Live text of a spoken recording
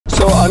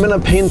I'm gonna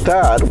paint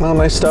that. Well,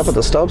 nice stuff at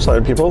the stop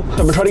sign, people. I'm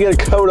gonna try to get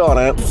a coat on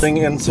it. Thing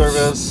in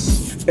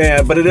service,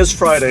 but it is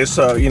Friday,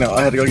 so you know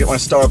I had to go get my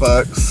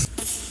Starbucks.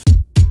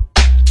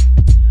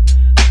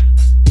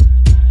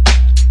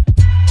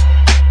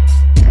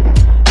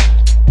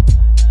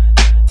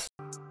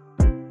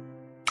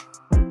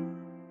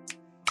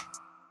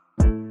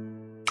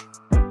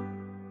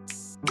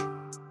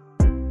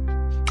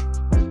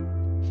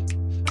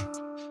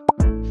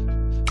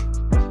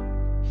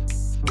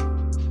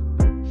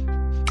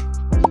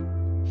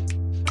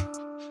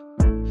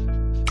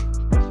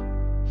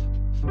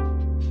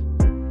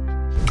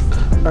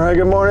 All right,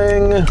 good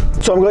morning.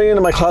 So I'm going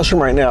into my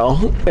classroom right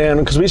now, and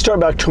because we start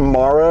back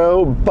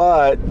tomorrow,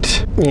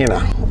 but you know,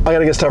 I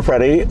gotta get stuff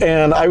ready,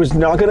 and I was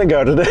not gonna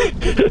go today.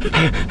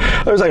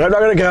 I was like, I'm not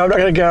gonna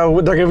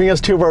go. They're giving us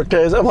 2 work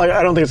days. I'm like,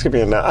 I don't think it's gonna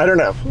be enough. I don't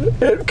know.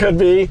 It could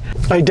be.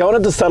 I don't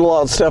have to set a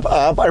lot of stuff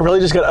up. I really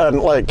just gotta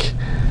like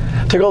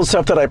take all the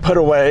stuff that I put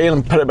away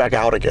and put it back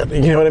out again.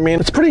 You know what I mean?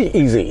 It's pretty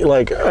easy.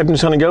 Like, I'm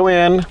just gonna go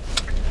in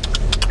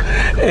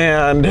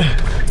and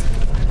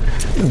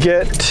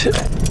get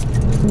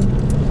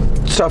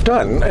stuff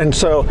done. And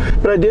so,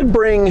 but I did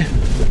bring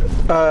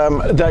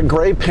that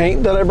gray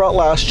paint that I brought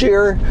last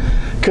year,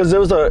 because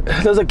there's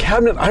a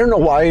cabinet. I don't know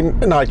why,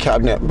 not a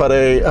cabinet, but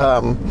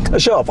a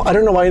shelf. I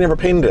don't know why I never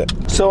painted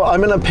it. So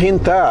I'm gonna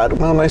paint that.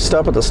 Well, nice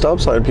stuff at the stop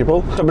sign,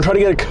 people. I'm gonna try to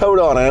get a coat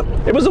on it.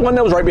 It was the one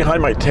that was right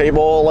behind my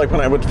table, like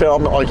when I would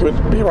film, like it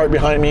would be right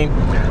behind me.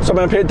 So I'm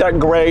gonna paint that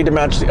gray to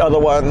match the other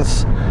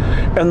ones,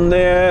 and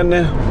then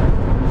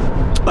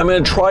I'm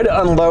gonna try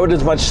to unload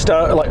as much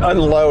stuff, like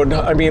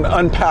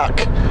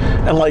unpack,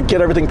 and like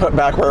get everything put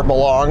back where it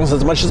belongs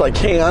as much as I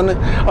can.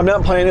 I'm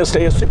not planning to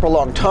stay a super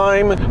long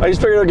time. I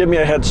just figured it'll give me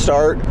a head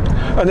start.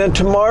 And then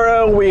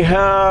tomorrow we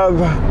have,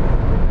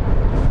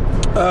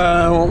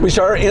 we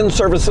start our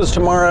in-services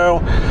tomorrow.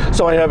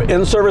 So I have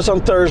in-service on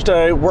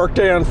Thursday,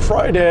 workday on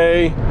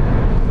Friday.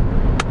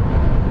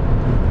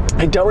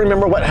 I don't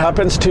remember what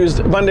happens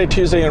Monday,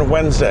 Tuesday, and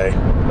Wednesday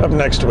of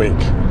next week.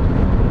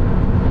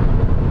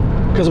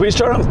 Because we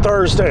start on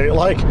Thursday,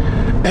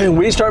 and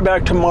we start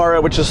back tomorrow,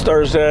 which is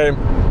Thursday.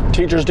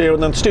 Teachers do,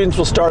 and then students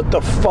will start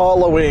the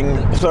following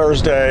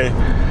Thursday.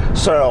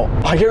 So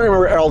I can't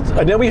remember else.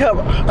 I know we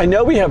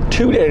have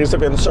 2 days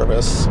of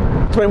in-service.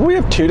 So maybe we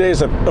have 2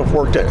 days of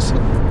work days.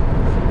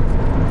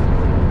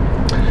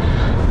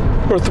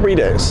 Or 3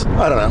 days.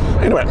 I don't know.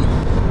 Anyway,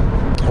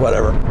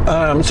 whatever.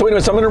 So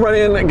anyways, I'm gonna run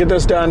in and get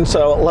this done.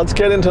 So let's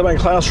get into my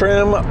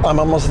classroom. I'm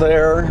almost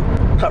there.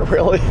 Not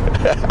really.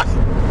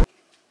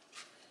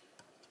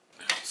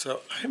 So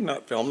I have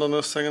not filmed on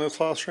this thing in this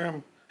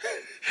classroom.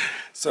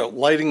 So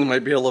lighting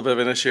might be a little bit of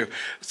an issue.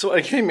 So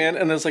I came in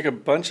and there's like a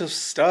bunch of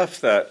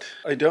stuff that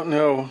I don't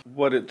know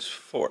what it's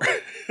for.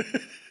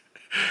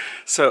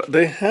 So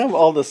they have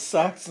all the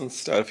socks and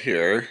stuff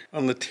here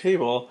on the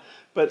table,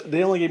 but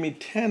they only gave me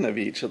 10 of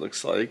each, it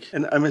looks like.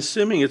 And I'm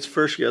assuming it's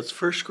first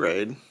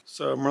grade.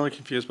 So I'm really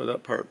confused by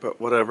that part, but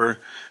whatever.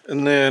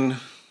 And then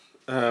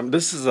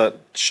this is that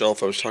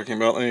shelf I was talking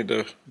about. I need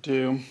to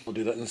do. I'll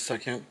do that in a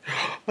second.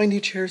 My new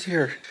chair's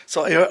here.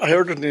 So I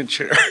ordered a new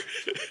chair.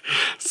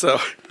 So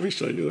let me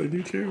show you my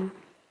new chair.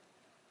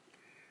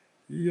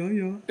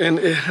 Yeah. And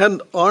it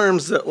had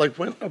arms that like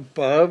went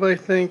above, I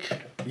think.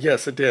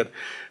 Yes, it did.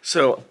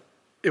 So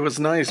it was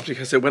nice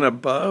because it went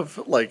above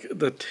like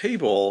the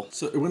table.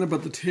 So it went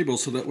above the table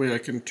so that way I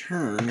can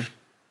turn.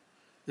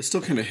 It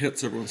still kind of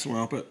hits every once in a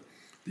while, but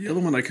the other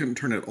one I couldn't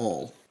turn at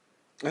all.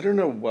 I don't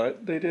know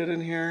what they did in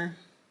here,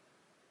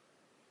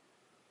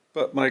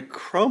 but my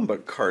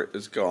Chromebook cart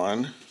is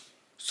gone.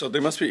 So they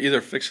must be either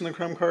fixing the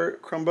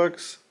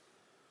Chromebooks.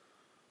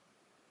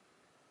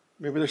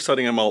 Maybe they're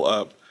setting them all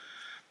up.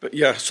 But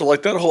yeah, so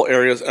like that whole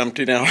area is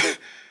empty now.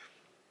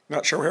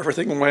 Not sure where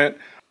everything went.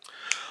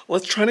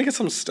 Let's try to get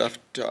some stuff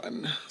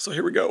done. So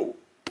here we go.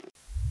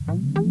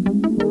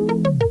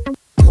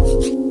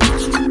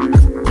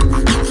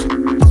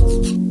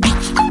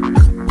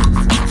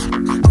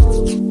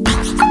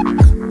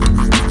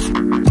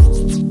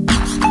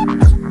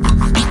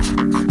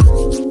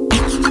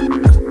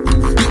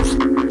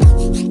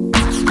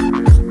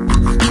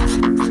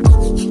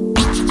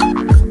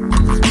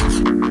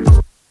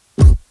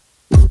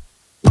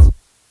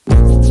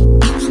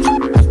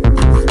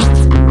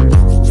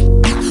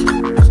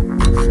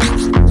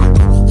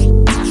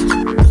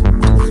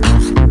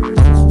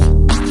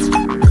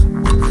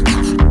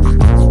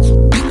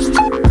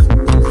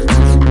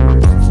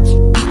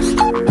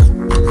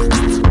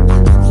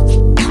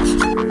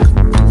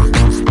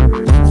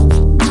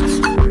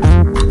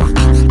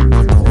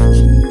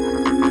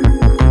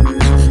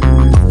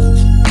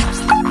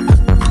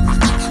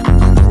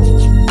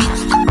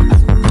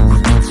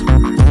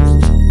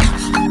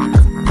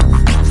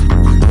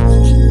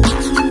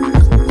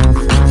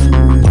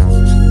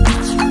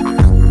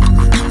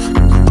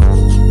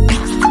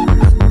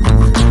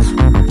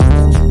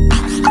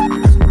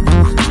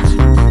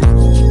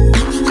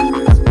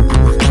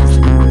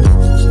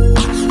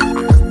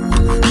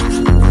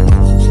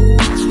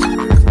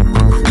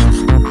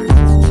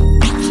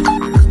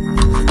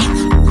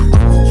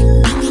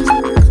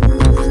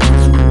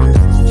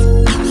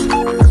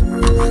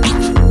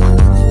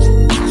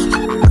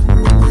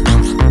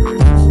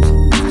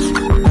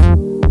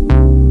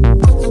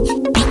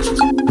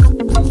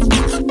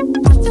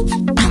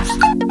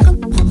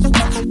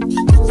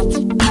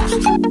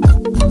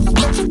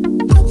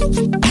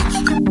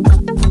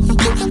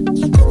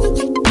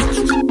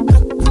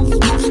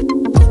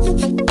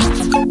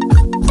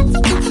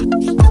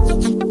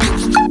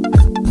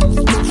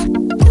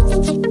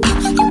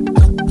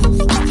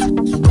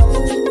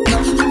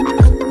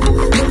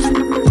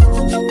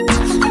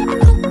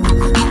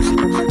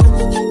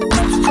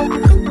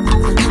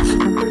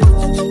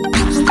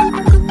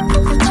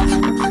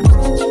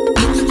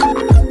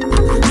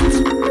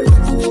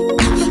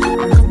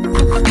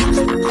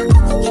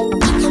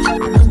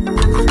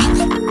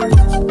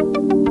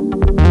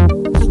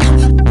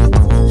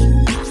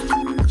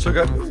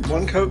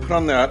 coat put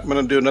on that. I'm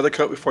gonna do another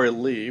coat before I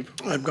leave.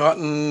 I've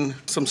gotten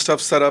some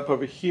stuff set up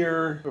over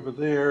here, over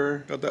there.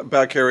 Got that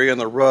back area and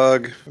the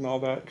rug and all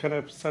that kind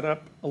of set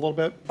up a little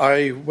bit.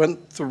 I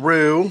went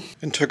through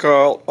and took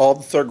out all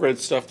the third grade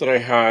stuff that I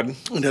had,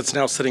 and it's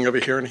now sitting over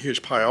here in a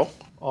huge pile.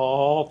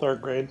 All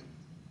third grade.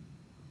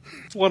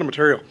 It's a lot of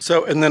material.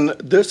 So, and then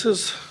this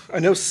is, I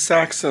know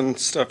Saxon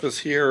stuff is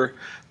here.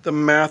 The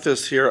math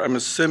is here. I'm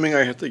assuming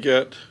I have to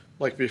get,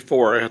 like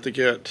before, I have to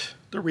get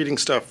the reading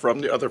stuff from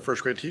the other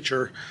first grade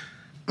teacher.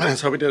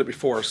 That's how we did it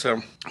before, so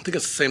I think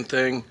it's the same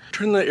thing.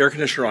 Turn the air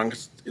conditioner on,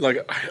 because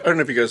like, I don't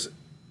know if you guys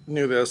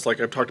knew this, like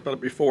I've talked about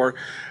it before,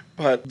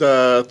 but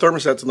the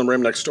thermostat's in the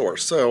room next door.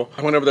 So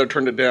I went over there,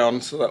 turned it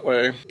down, so that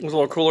way it was a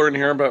little cooler in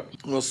here, but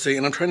we'll see.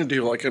 And I'm trying to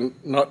do like,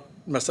 not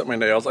mess up my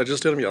nails. I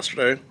just did them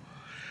yesterday.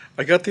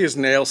 I got these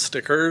nail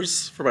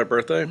stickers for my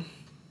birthday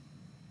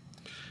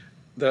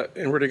that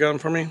Inwardie got them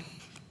for me,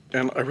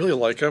 and I really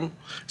like them.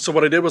 So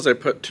what I did was I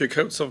put 2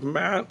 coats of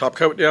matte top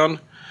coat down,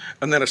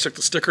 and then I stuck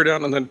the sticker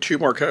down, and then 2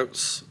 more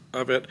coats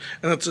of it.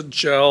 And it's a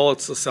gel.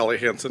 It's the Sally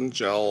Hansen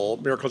gel,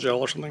 Miracle Gel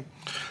or something.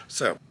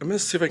 So I'm gonna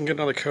see if I can get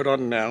another coat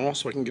on now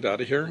so I can get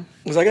out of here,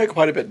 because I got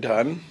quite a bit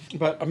done.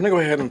 But I'm gonna go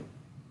ahead and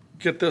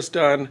get this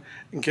done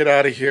and get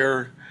out of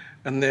here.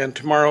 And then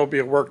tomorrow will be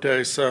a work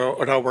day, so,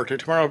 or not work day,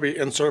 tomorrow will be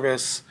in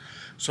service,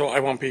 so I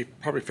won't be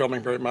probably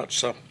filming very much.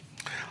 So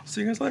I'll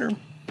see you guys later.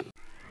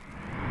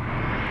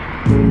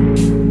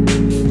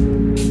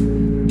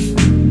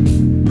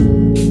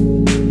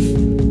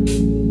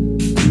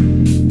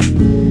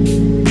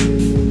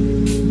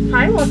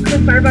 Hi, welcome to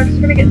Starbucks.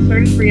 We're gonna get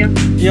started for you.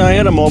 Yeah, I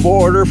had a mobile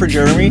order for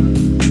Jeremy.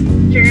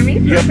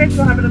 Jeremy, perfect. Yep.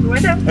 We'll have it on the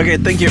window. Okay,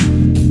 thank you.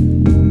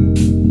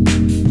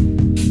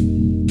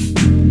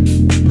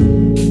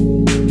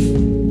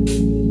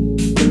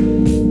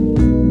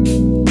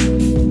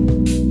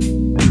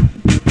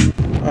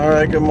 All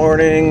right, good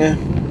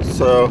morning.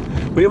 So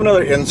we have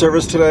another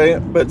in-service today,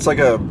 but it's like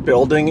a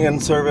building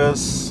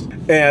in-service.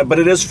 But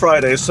it is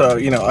Friday, so,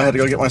 you know, I had to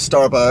go get my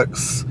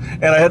Starbucks.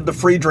 And I had the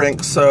free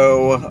drink,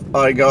 so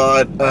I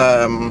got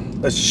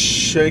a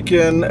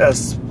shaken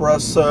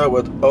espresso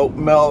with oat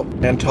milk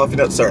and toffee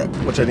nut syrup,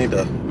 which I need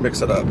to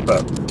mix it up,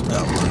 but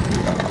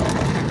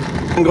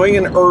I'm going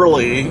in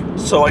early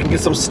so I can get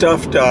some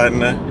stuff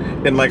done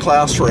in my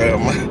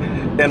classroom.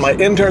 And my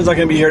intern's not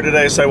going to be here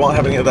today, so I won't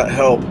have any of that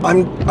help.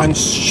 I'm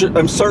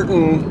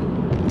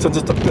certain, since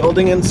it's a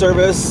building in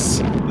service,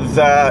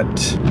 that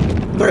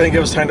they're going to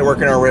give us time to work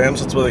in our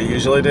rooms. That's what they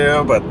usually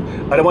do, but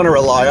I don't want to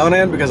rely on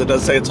it because it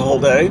does say it's a whole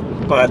day.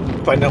 But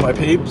if I know my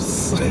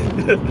peeps,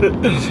 we're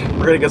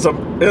going to get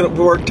some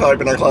work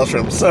time in our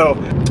classroom. So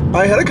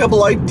I had a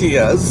couple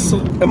ideas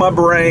in my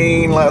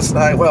brain last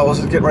night. Well, I was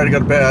just getting ready to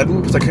go to bed,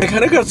 because I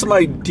kind of got some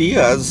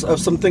ideas of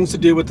some things to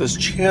do with this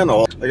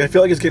channel. Like, I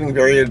feel like it's getting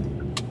very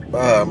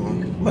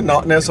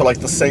monotonous, or like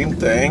the same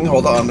thing.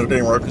 Hold on, they're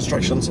doing road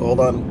construction, so hold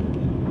on.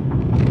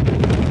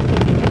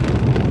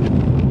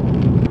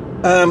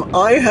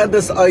 I had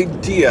this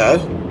idea,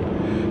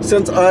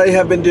 since I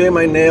have been doing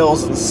my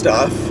nails and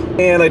stuff,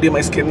 and I do my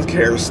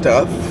skincare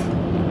stuff,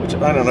 which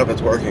I don't know if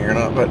it's working or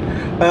not, but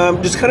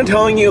just kind of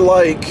telling you,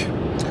 like,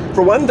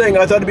 for one thing,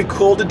 I thought it'd be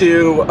cool to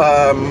do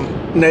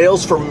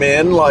nails for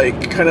men,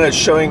 like kind of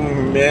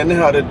showing men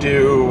how to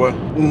do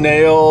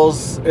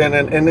nails in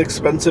an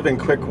inexpensive and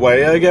quick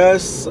way, I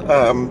guess,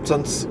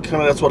 since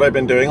kind of that's what I've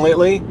been doing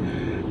lately.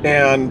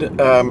 And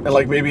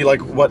like maybe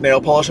like what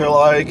nail polish I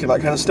like and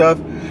that kind of stuff,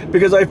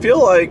 because I feel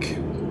like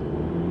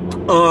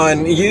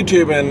on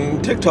YouTube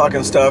and TikTok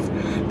and stuff,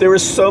 there are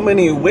so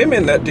many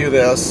women that do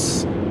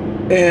this,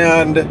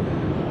 and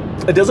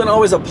it doesn't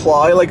always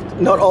apply. Like,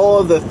 not all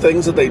of the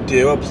things that they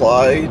do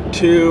apply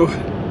to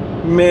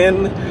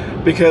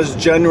men, because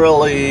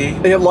generally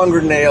they have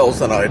longer nails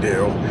than I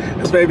do.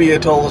 It's maybe a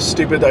total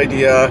stupid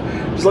idea.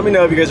 Just let me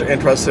know if you guys are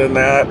interested in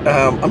that.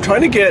 I'm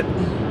trying to get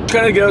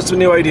us some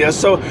new ideas.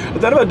 So I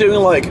thought about doing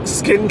like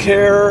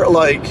skincare,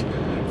 like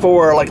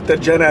for like the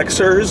Gen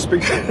Xers,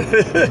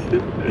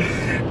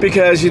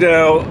 because you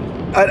know,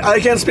 I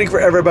can't speak for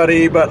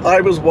everybody, but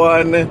I was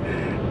one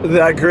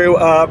that grew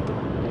up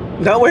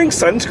not wearing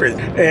sunscreen.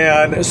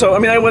 And so, I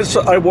mean, I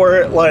wore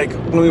it like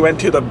when we went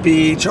to the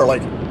beach, or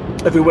like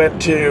if we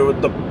went to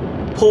the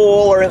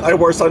pool, or I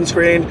wore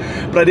sunscreen,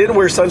 but I didn't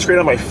wear sunscreen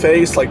on my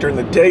face like during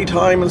the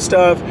daytime and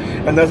stuff.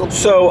 And that's,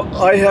 so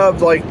I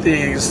have like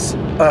these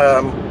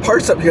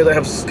parts up here that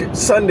have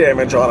sun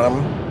damage on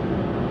them,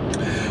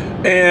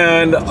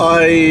 and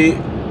I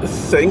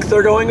think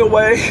they're going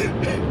away.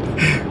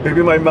 Maybe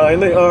in my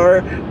mind they are.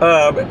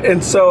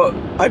 And so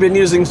I've been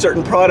using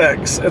certain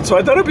products, and so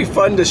I thought it'd be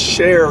fun to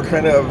share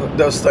kind of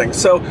those things.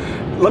 So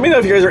let me know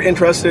if you guys are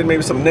interested in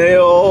maybe some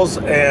nails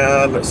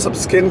and some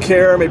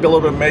skincare, maybe a little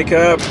bit of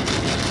makeup.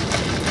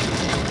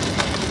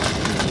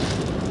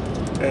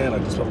 And I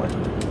just put my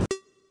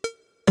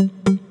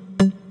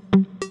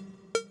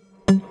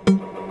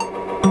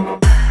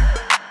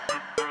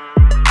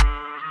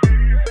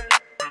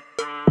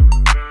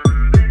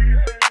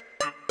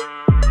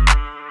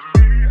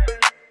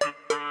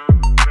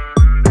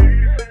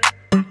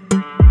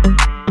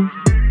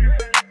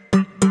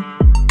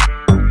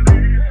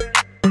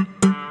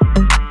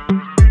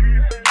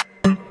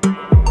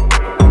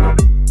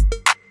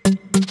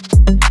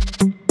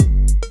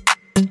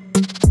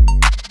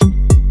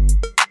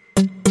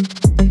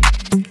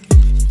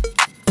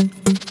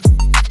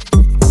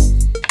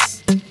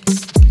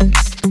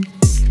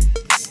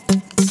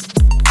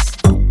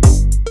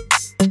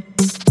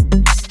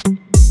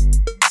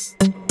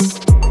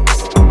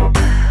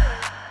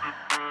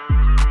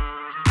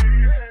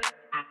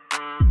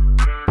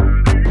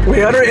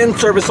had our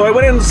in-service, so I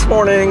went in this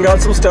morning,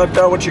 got some stuff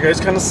done, which you guys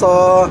kind of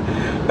saw,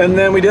 and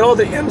then we did all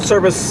the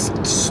in-service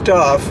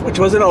stuff, which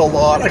wasn't a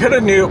lot. I kind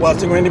of knew it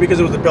wasn't going to because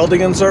it was a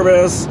building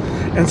in-service,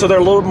 and so they're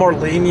a little more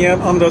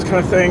lenient on those kind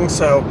of things.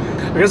 So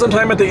I got some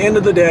time at the end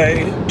of the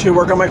day to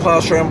work on my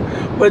classroom,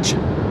 which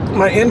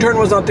my intern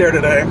was not there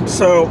today,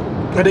 so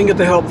I didn't get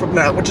the help from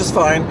that, which is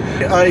fine.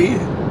 I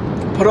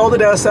put all the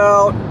desks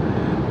out.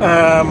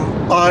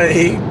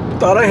 I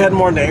thought I had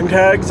more name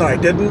tags and I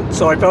didn't,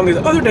 so I found these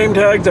other name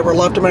tags that were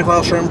left in my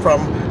classroom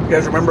from, you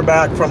guys remember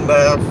back from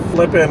the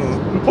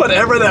flippin'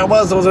 whatever that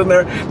was in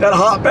there, that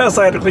hot mess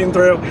I had to clean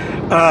through.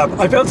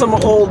 I found some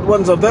old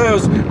ones of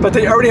those, but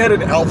they already had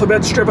an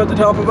alphabet strip at the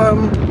top of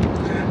them.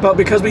 But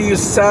because we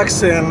use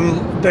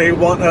Saxon, they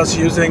want us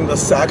using the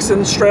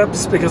Saxon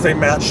strips because they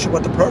match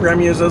what the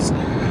program uses.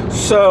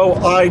 So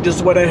I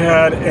just went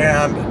ahead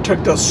and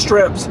took those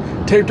strips,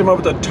 taped them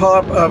over the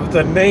top of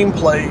the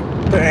nameplate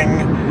thing,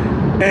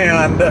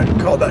 and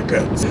called that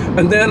good.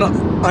 And then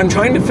I'm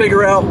trying to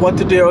figure out what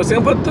to do. I was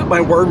gonna put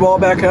my word wall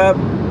back up,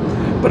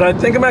 but I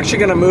think I'm actually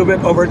gonna move it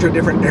over to a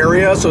different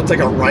area, so it's like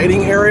a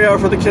writing area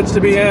for the kids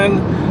to be in.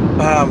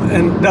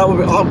 And that would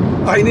be,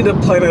 I need to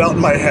plan it out in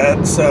my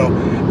head. So,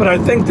 but I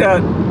think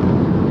that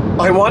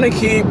I want to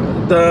keep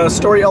the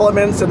story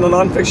elements and the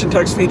nonfiction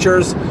text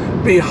features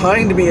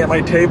behind me at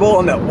my table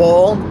on that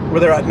wall where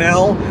they're at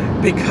now,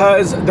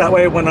 because that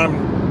way when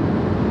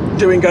I'm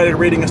doing guided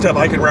reading and stuff,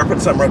 I can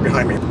reference them right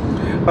behind me.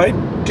 I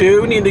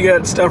do need to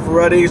get stuff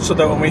ready so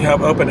that when we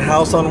have open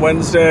house on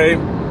Wednesday,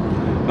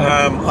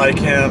 I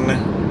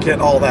can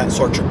get all that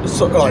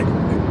like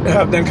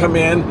have them come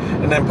in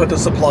and then put the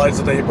supplies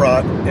that they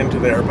brought into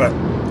there. But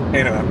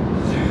anyway,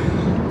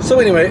 so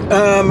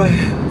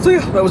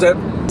yeah, that was it.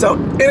 So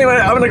anyway,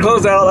 I'm gonna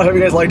close out. I hope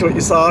you guys liked what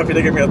you saw. If you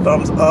did, give me a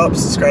thumbs up,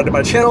 subscribe to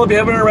my channel if you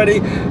haven't already,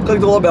 click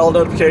the little bell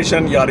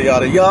notification, yada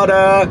yada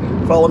yada.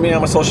 Follow me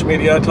on my social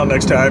media. Until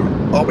next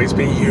time, always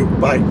be you.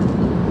 Bye.